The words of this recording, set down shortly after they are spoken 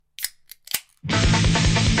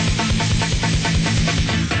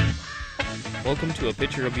Welcome to A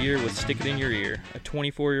Pitcher of Beer with Stick It in Your Ear, a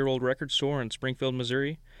 24-year-old record store in Springfield,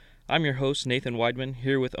 Missouri. I'm your host, Nathan Weidman,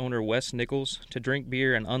 here with owner Wes Nichols to drink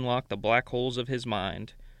beer and unlock the black holes of his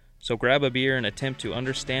mind. So grab a beer and attempt to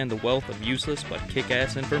understand the wealth of useless but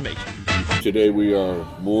kick-ass information. Today we are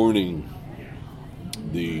mourning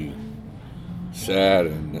the sad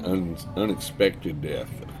and unexpected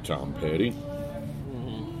death of Tom Petty.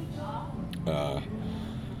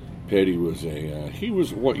 Petty was he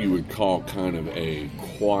was what you would call kind of a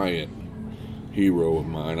quiet hero of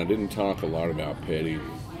mine. I didn't talk a lot about Petty.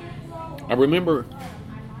 I remember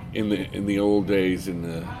in the old days, in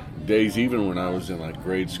the days even when I was in like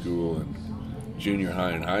grade school and junior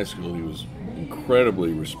high and high school, he was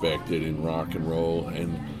incredibly respected in rock and roll,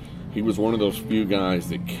 and he was one of those few guys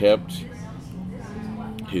that kept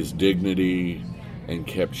his dignity and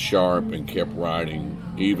kept sharp and kept writing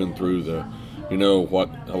even through the, what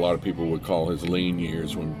a lot of people would call his lean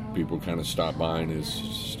years, when people kind of stopped buying his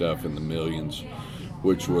stuff in the millions,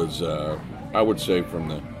 which was, I would say, from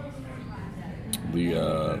the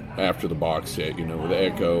after the box set, with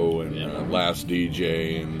Echo and Last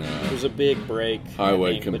DJ and it was a big break,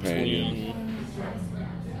 Highway Companion, between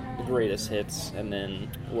the greatest hits and then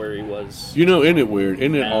where he was. Isn't it weird?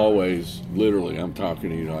 Isn't it always, literally, I'm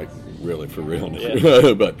talking to you like really for real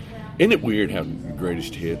now, but isn't it weird how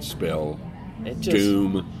greatest hits spell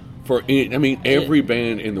doom for every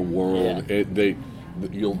band in the world?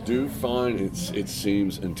 You'll do fine, it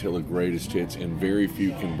seems, until the greatest hits, and very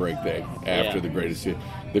few can break that after the greatest hit.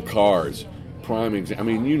 The Cars, prime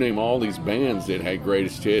example. You name all these bands that had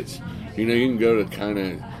greatest hits. You can go to kind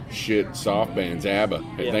of shit soft bands, ABBA.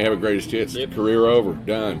 If they have a greatest hits, career over,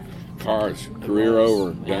 done. Cars, career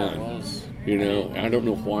over, done. I don't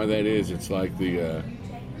know why that is. It's like the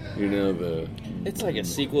it's like a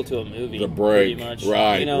sequel to a movie. The break, pretty much.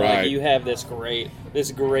 right. Like you have this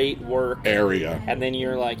great work area, and then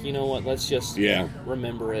you're like, you know what? Let's just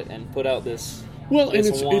remember it and put out this. Well, and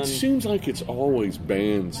it seems like it's always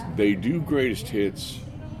bands. They do greatest hits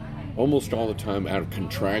almost all the time out of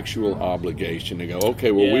contractual obligation. They go,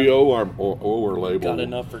 okay, well, we owe our label. Got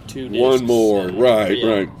enough for 2 discs. One more,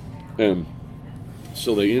 right. And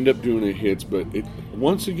so they end up doing the hits, but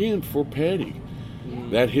once again for Petty.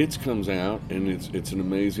 That Hits comes out, and it's an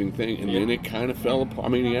amazing thing. And then it kind of fell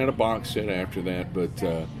apart. He had a box set after that, but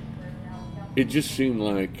it just seemed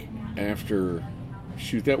like after,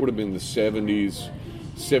 that would have been the 70s,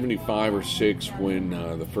 75 or 6, when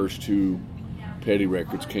the first 2 Petty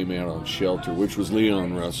records came out on Shelter, which was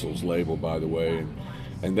Leon Russell's label, by the way.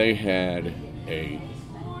 And they had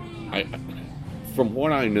from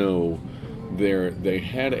what I know, they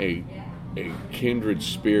had a kindred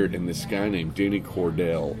spirit in this guy named Denny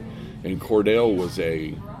Cordell, and Cordell was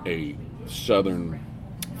a southern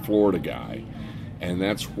Florida guy, and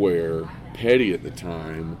that's where Petty at the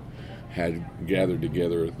time had gathered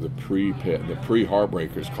together the pre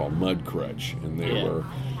Heartbreakers, called Mudcrutch, and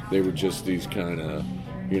they were just these kind of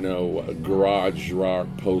garage rock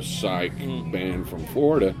post psych band from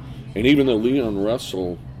Florida. And even though Leon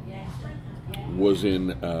Russell was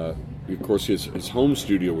in of course, his home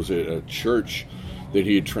studio was at a church that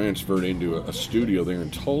he had transferred into a studio there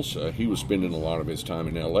in Tulsa. He was spending a lot of his time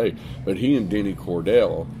in L.A., but he and Denny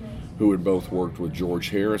Cordell, who had both worked with George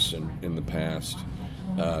Harrison in the past,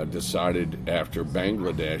 decided after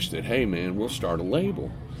Bangladesh that, hey, man, we'll start a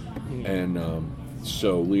label. And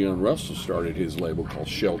so Leon Russell started his label called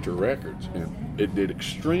Shelter Records, and it did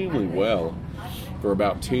extremely well for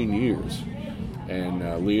about 10 years.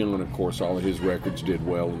 And Leon, of course, all of his records did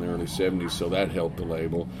well in the early 70s, so that helped the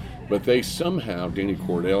label. But they somehow, Denny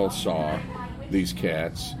Cordell saw these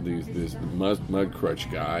cats, these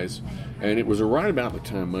Mudcrutch guys, and it was right about the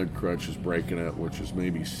time Mudcrutch was breaking up, which was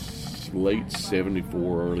maybe late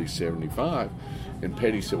 74, early 75. And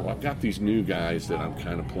Petty said, well, I've got these new guys that I'm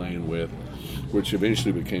kind of playing with, which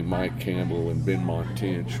eventually became Mike Campbell and Ben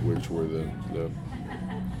Montench, which were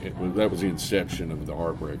that was the inception of the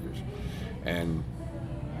Heartbreakers. And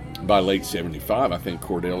by late 75, I think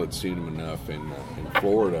Cordell had seen him enough in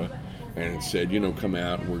Florida and had said, come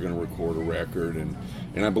out and we're going to record a record. And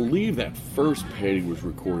I believe that first Petty was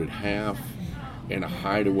recorded half in a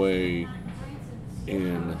hideaway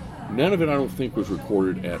in, none of it I don't think was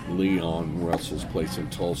recorded at Leon Russell's place in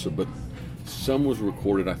Tulsa, but some was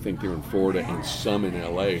recorded, I think, there in Florida and some in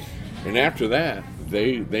L.A. And after that,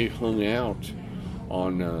 they hung out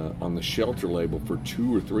on the Shelter label for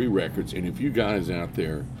 2 or 3 records. And if you guys out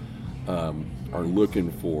there are looking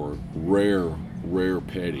for rare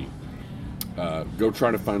Petty, go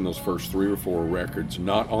try to find those first 3 or 4 records,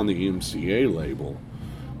 not on the MCA label,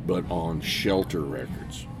 but on Shelter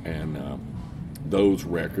Records. And those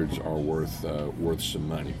records are worth some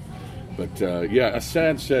money. But yeah, a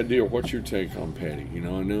sad deal. What's your take on Petty? You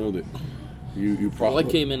know, I know that you probably. Well,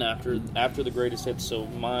 I came in after the greatest hits, so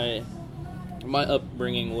my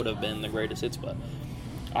upbringing would have been the greatest hits. But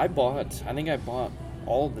I think I bought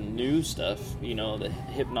all the new stuff. You know, the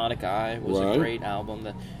Hypnotic Eye was a great album.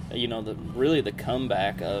 The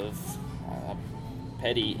comeback of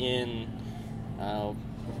Petty in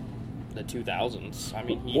the 2000s. I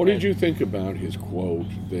mean, what did you think about his quote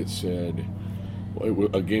that said?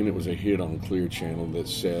 It was a hit on Clear Channel that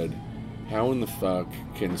said, "How in the fuck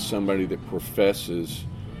can somebody that professes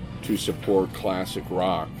to support classic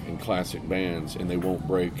rock and classic bands and they won't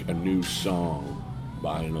break a new song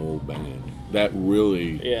by an old band?" That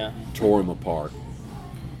really tore him apart.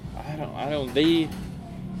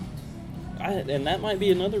 And that might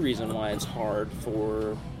be another reason why it's hard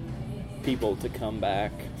for people to come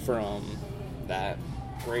back from that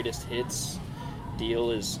greatest hits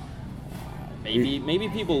deal. Is maybe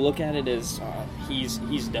people look at it as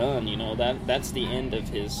he's done. You know, that's the end of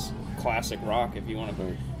his classic rock, if you want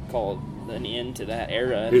to call it an end to that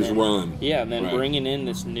era. His run. Yeah, and then bringing in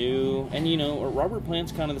this new, and you know, Robert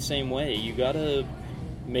Plant's kind of the same way. You gotta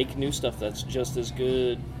make new stuff that's just as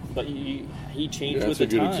good, but he changed with the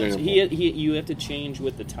times. You have to change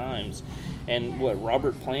with the times, and what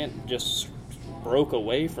Robert Plant just broke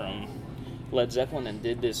away from Led Zeppelin and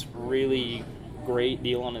did this really great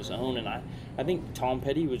deal on his own. And I think Tom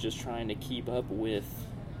Petty was just trying to keep up with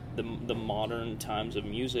the modern times of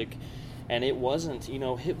music, and it wasn't, you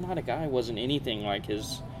know, Hypnotic Eye wasn't anything like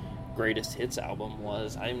his greatest hits album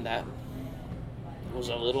was. That was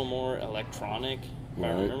a little more electronic, if I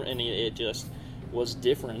remember, and it just was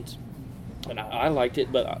different, and I liked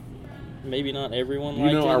it, but maybe not everyone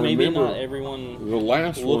liked it. Maybe not everyone. The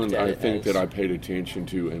last one I think as... that I paid attention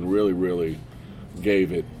to and really, really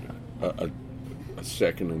gave it a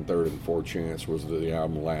second and third and fourth chance was the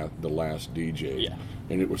album The Last DJ. Yeah.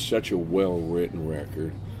 And it was such a well-written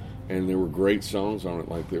record. And there were great songs on it,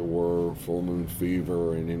 like there were Full Moon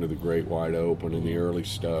Fever and Into the Great Wide Open and the early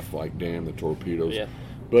stuff like Damn the Torpedoes. Yeah.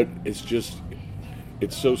 But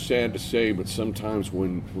it's so sad to say, but sometimes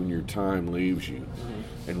when your time leaves you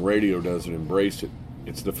and radio doesn't embrace it,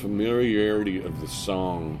 it's the familiarity of the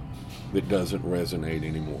song that doesn't resonate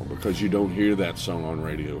anymore because you don't hear that song on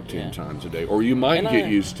radio 10 times a day. Or you might get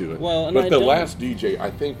used to it. But the Last DJ,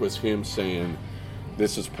 I think, was him saying,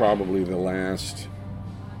 this is probably the last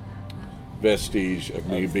vestige of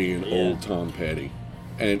me being old Tom Petty.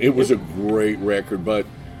 And it was a great record, but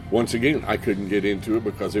once again, I couldn't get into it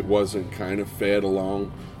because it wasn't kind of fed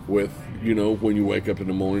along with, you know, when you wake up in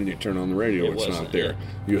the morning, you turn on the radio, it's not there.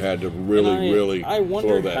 You had to really I wonder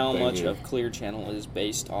throw that how thing much in. of Clear Channel is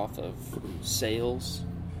based off of sales,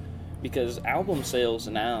 because album sales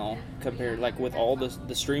now, compared, like with all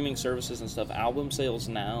the streaming services and stuff, album sales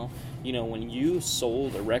now, you know, when you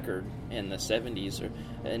sold a record in the 70s,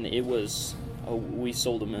 and it was, we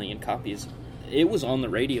sold 1 million copies, it was on the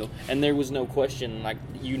radio, and there was no question. Like,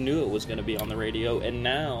 you knew it was going to be on the radio, and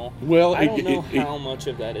now, I don't know how much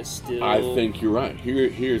of that is still. I think you're right.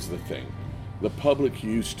 Here's the thing: the public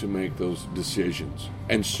used to make those decisions,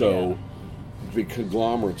 and so the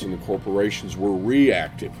conglomerates and the corporations were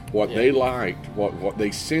reactive. What they liked, what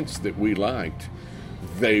they sensed that we liked,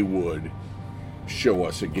 they would show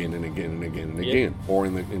us again and again and again and again, or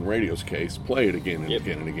in radio's case, play it again and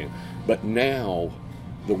again and again. But now,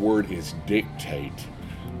 the word is dictate.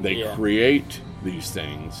 They create these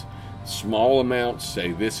things. Small amounts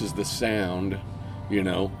say this is the sound, you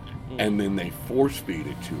know, and then they force feed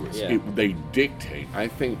it to us. They dictate. I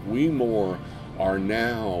think we more are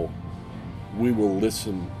now, we will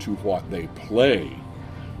listen to what they play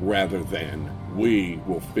rather than we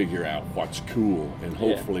will figure out what's cool, and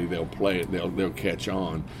hopefully they'll play it, they'll catch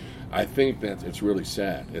on. I think that it's really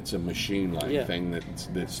sad. It's a machine-like thing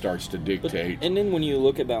that starts to dictate. And then when you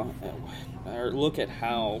look at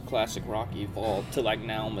how classic rock evolved to, like,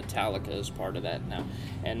 now Metallica is part of that now.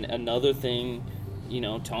 And another thing, you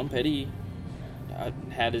know, Tom Petty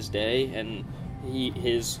had his day, and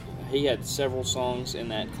he had several songs in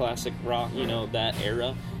that classic rock, you know, that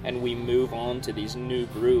era, and we move on to these new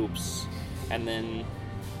groups, and then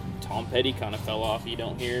Tom Petty kind of fell off. You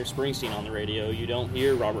don't hear Springsteen on the radio. You don't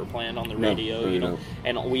hear Robert Plant on the radio. You know,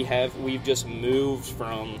 and we've just moved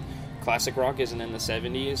from classic rock isn't in the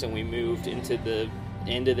 70s, and we moved into the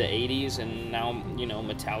end of the 80s, and now, you know,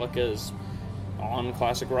 Metallica is on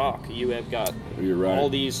classic rock. You have got all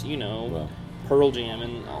these, you know, Pearl Jam,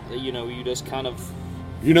 and you know, you just kind of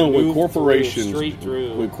when corporations straight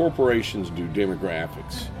through. When corporations do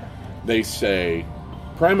demographics, they say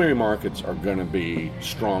primary markets are going to be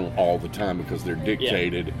strong all the time because they're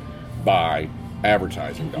dictated by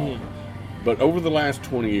advertising dollars. But over the last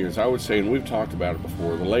 20 years, I would say, and we've talked about it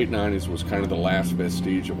before, the late 90s was kind of the last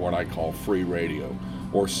vestige of what I call free radio,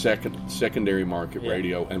 or secondary market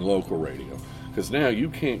radio and local radio. Because now you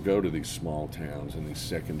can't go to these small towns and these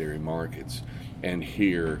secondary markets and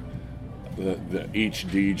hear each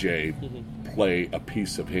DJ play a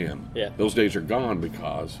piece of him. Yeah. Those days are gone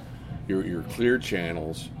because your clear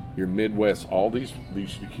channels, your Midwest, all these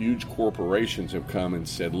huge corporations have come and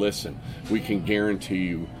said, listen, we can guarantee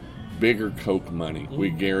you bigger Coke money. We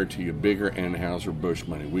guarantee you bigger Anheuser-Busch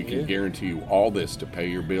money. We can guarantee you all this to pay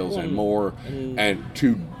your bills and more, and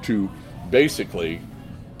to basically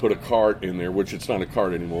put a cart in there, which it's not a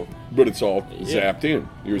cart anymore, but it's all zapped in.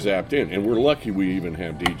 You're zapped in, and we're lucky we even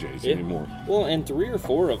have DJs anymore. Well, and 3 or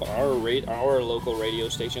 4 of our local radio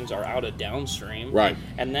stations are out of downstream, right?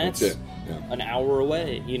 And that's it. an hour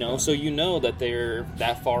away. So you know that they're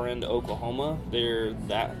that far into Oklahoma. They're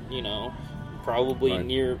that probably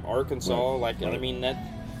near Arkansas. I mean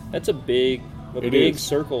that's a big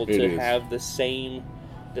circle to have the same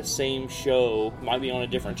show. Might be on a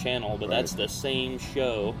different channel, but that's the same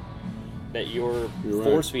show that you're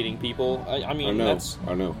force feeding people. I mean,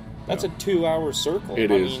 I know. That's a 2-hour circle.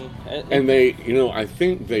 It is. And they, I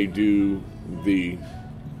think they do the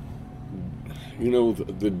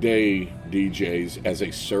day DJs as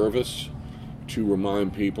a service to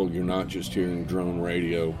remind people you're not just hearing drone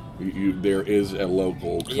radio. There is a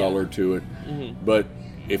local color to it. But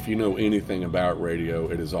if you know anything about radio,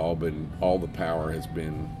 it has all the power has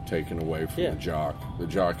been taken away from the jock. The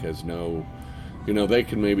jock has no, they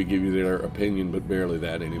can maybe give you their opinion, but barely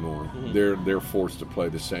that anymore. They're forced to play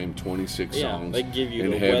the same 26 songs they give you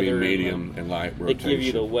in the heavy, weather medium, and light rotation. They give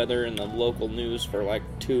you the weather and the local news for like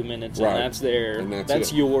 2 minutes, right. and that's there. And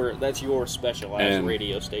that's your specialized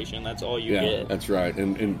radio station. That's all you get. That's right,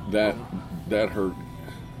 and that hurt.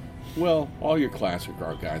 Well, all your classic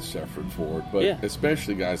rock guys suffered for it, but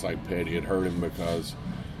especially guys like Petty, it hurt him because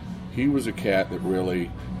he was a cat that really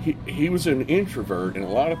he was an introvert, and a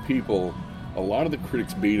lot of the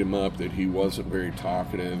critics beat him up that he wasn't very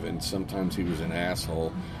talkative, and sometimes he was an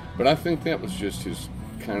asshole. But I think that was just his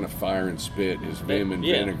kind of fire and spit, his vim and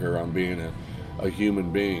vinegar on being a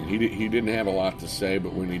human being. He didn't have a lot to say,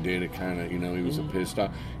 but when he did, it kind of, he was a pissed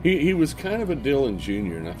off. He was kind of a Dylan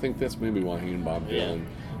Jr., and I think that's maybe why he and Bob Dylan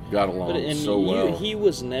got along so well. He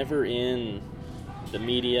was never in the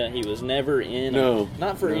media. He was never in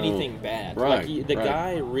not for anything bad. Right, the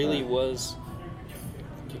guy really was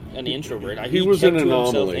an introvert. He was an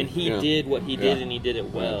anomaly, and he did what he did, and he did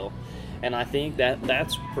it well. And I think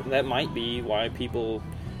that might be why people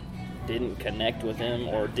didn't connect with him,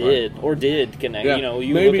 or did connect.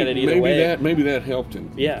 You maybe, look at it either way. Maybe that helped him.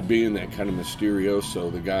 Being that kind of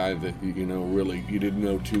mysterioso, the guy that really you didn't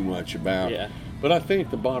know too much about. But I think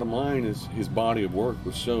the bottom line is his body of work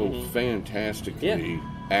was so fantastically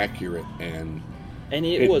accurate, and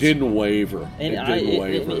it didn't waver. And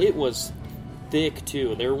it was thick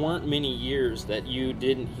too. There weren't many years that you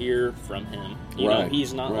didn't hear from him.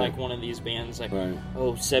 He's not like one of these bands like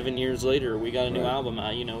 7 years later we got a new album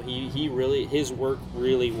out. He really, his work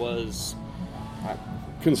really was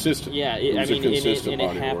consistent.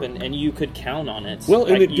 It happened, and you could count on it. Well,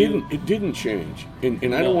 and it didn't change.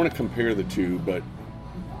 And I don't want to compare the two, but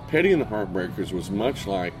Petty and the Heartbreakers was much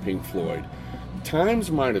like Pink Floyd.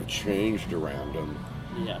 Times might have changed around them.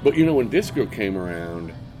 But when disco came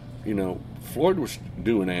around, Floyd was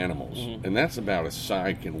doing Animals, and that's about as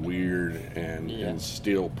psych and weird and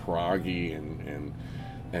still proggy and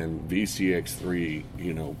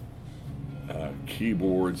VCX3,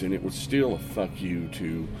 keyboards, and it was still a fuck you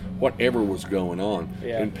to whatever was going on.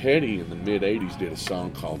 And Petty in the mid-'80s did a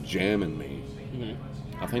song called Jammin' Me.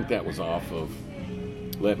 I think that was off of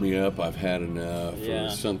Let Me Up, I've Had Enough, or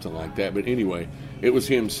something like that. But anyway, it was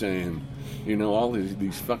him saying, all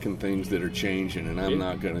these fucking things that are changing, and I'm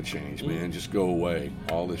not going to change, man. Just go away.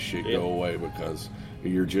 All this shit go away because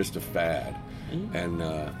you're just a fad. And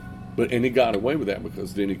he got away with that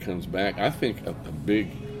because then he comes back. I think a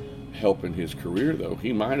big help in his career, though,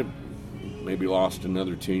 he might have maybe lost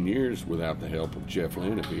another 10 years without the help of Jeff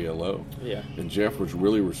Lynne at BLO. And Jeff was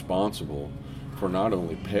really responsible for not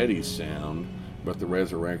only Petty's sound, but the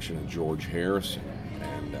resurrection of George Harrison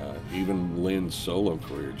and even Lynne's solo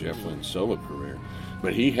career, Jeff Lynne's solo career.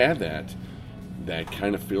 But he had that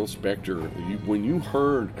kind of Phil Spector. When you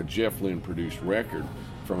heard a Jeff Lynne produced record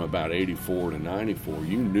from about 84 to 94,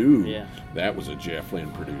 you knew that was a Jeff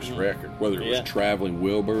Lynne produced record. Whether it was Traveling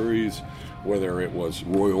Wilburys, whether it was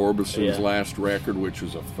Roy Orbison's last record, which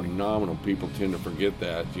was a phenomenal, people tend to forget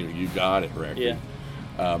that, You Got It record.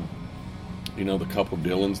 You know, the couple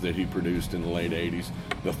Dylans that he produced in the late 80s,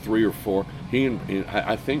 the 3 or 4.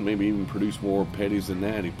 I think maybe even produced more Petties than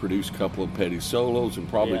that. He produced a couple of Petty solos and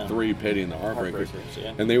probably 3 Petty and the Heartbreakers.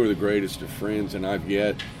 Yeah. And they were the greatest of friends. And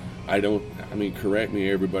correct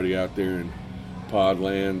me, everybody out there in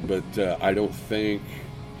Podland, but I don't think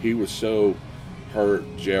he was so hurt,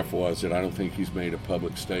 Jeff was, that I don't think he's made a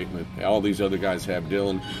public statement. All these other guys have,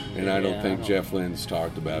 Dylan, and I don't think Jeff Lynne's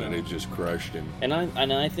talked about it. It just crushed him. And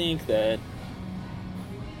I think that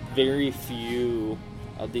very few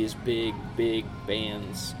of these big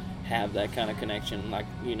bands have that kind of connection. Like,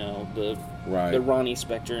 you know, the Ronnie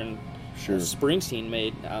Spector and Springsteen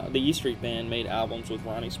made, the E Street Band made albums with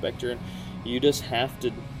Ronnie Spector, and you just have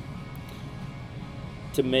to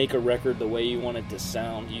make a record the way you want it to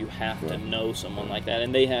sound, you have to know someone like that,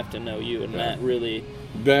 and they have to know you, and that really,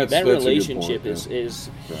 that relationship is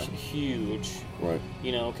huge. Right.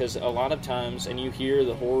 You know, because a lot of times, and you hear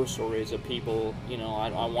the horror stories of people, you know,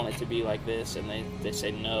 I want it to be like this, and they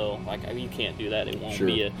say no, like, you can't do that, it won't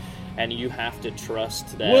be and you have to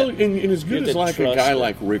trust that. Well, and as good as like a guy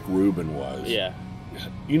like Rick Rubin was,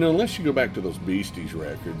 you know, unless you go back to those Beasties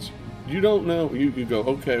records, you don't know. You go,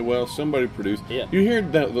 okay, well, somebody produced. Yeah. You hear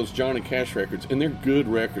those Johnny Cash records, and they're good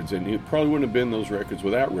records, and it probably wouldn't have been those records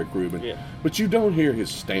without Rick Rubin. Yeah. But you don't hear his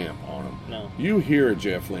stamp on them. No. You hear a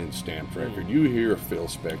Jeff Lynne stamped record. You hear a Phil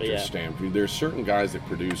Spector stamped. There's certain guys that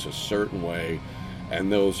produce a certain way,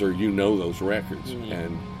 and those are, you know, those records.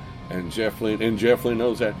 And Jeff Lynne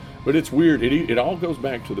knows that. But it's weird. It all goes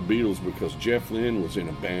back to the Beatles, because Jeff Lynne was in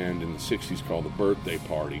a band in the 60s called the Birthday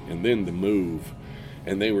Party, and then the Move.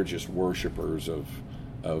 And they were just worshipers of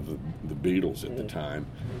the Beatles at the time.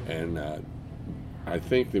 And I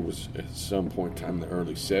think there was at some point in time in the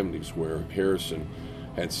early 70s where Harrison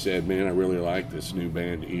had said, man, I really like this new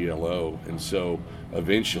band ELO. And so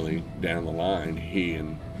eventually, down the line, he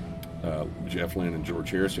and Jeff Lynne and George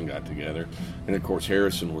Harrison got together. And, of course,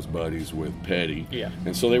 Harrison was buddies with Petty. Yeah.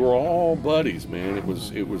 And so they were all buddies, man. It was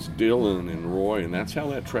Dylan and Roy, and that's how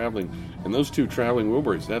that traveling, and those two traveling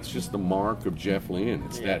Wilburys, that's just the mark of Jeff Lynne.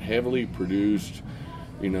 It's that heavily produced,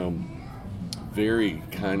 you know, very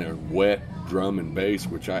kind of wet drum and bass,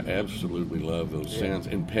 which I absolutely love those sounds.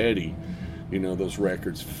 And Petty, you know, those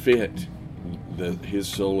records fit his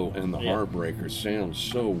solo and the Heartbreakers sound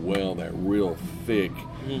so well, that real thick,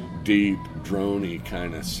 deep, drony,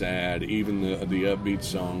 kind of sad. Even the upbeat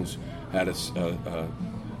songs had a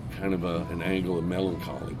kind of an angle of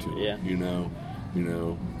melancholy to it. You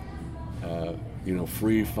know,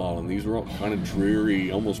 Free Fallin'. These were all kind of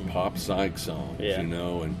dreary, almost pop psych songs. You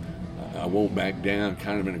know, and I Won't Back Down,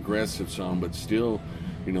 kind of an aggressive song, but still,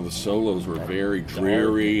 you know, the solos were very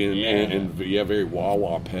dreary and very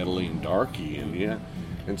wah-wah pedally and darky,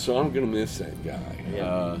 and so I'm gonna miss that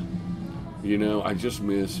guy. You know, I just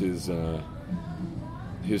miss his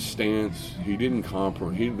stance. He didn't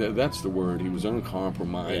compromise. That's the word. He was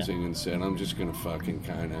uncompromising and said, "I'm just gonna fucking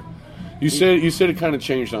kind of." You said it kind of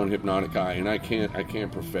changed on Hypnotic Eye, and I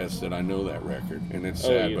can't profess that I know that record, and it's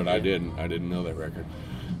sad, but I didn't know that record.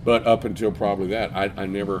 But up until probably that, I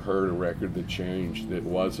never heard a record that changed that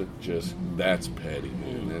wasn't just, that's Petty,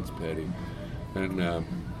 man, that's Petty.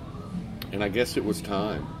 And I guess it was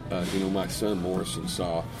time. You know, my son Morrison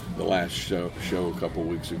saw the last show a couple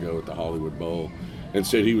weeks ago at the Hollywood Bowl and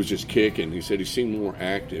said he was just kicking. He said he seemed more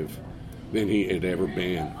active than he had ever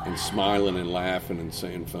been, and smiling and laughing and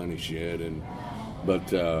saying funny shit.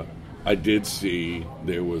 But I did see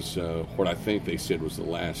there was what I think they said was the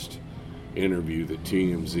last interview that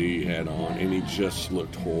TMZ had on, and he just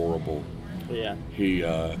looked horrible. Yeah. He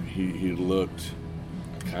looked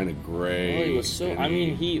kind of gray. Well, he was so. I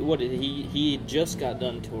mean, he just got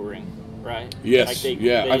done touring, right? Yes. Like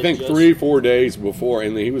I think 3-4 days before,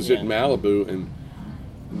 and he was at Malibu, and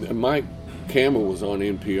Mike Campbell was on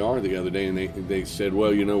NPR the other day, and they said,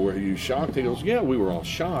 well, you know, were you shocked? He goes, yeah, we were all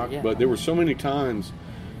shocked, but there were so many times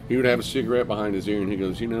he would have a cigarette behind his ear, and he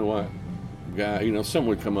goes, you know what, guy, you know,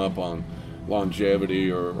 someone would come up on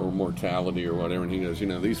longevity or mortality or whatever, and he goes, you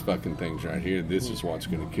know, these fucking things right here, this is what's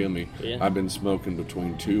going to kill me. I've been smoking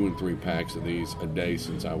between 2 and 3 packs of these a day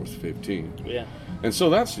since I was 15. And so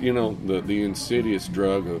that's, you know, the insidious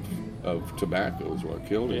drug of tobacco is what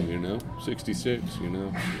killed him. You know, 66, you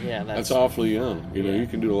know, that's awfully young. You know, you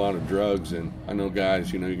can do a lot of drugs, and I know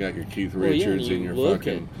guys, you know, you got your Keith Richards and your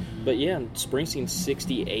fucking but Springsteen's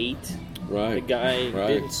 68. Right. The guy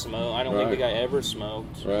didn't smoke. I don't think the guy ever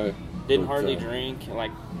smoked. Right. Didn't hardly drink.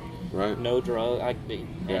 Like, no drug.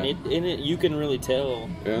 And you can really tell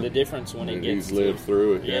the difference when it gets. He's lived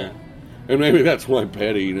through it. And maybe that's why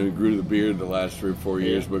Petty, you know, grew the beard the last 3 or 4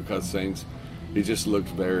 years, because things, he just looked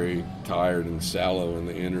very tired and sallow in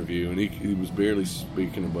the interview, and he was barely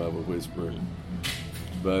speaking above a whisper.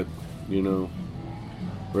 But, you know,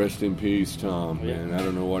 rest in peace, Tom, man. I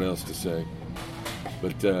don't know what else to say.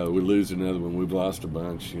 But we lose another one. We've lost a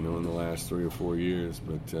bunch, you know, in the last 3 or 4 years.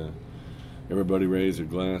 But everybody raise a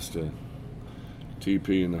glass to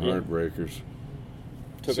TP and the Heartbreakers.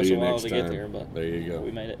 Took us a while to get there, but there you go.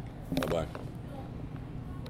 We made it. Bye-bye.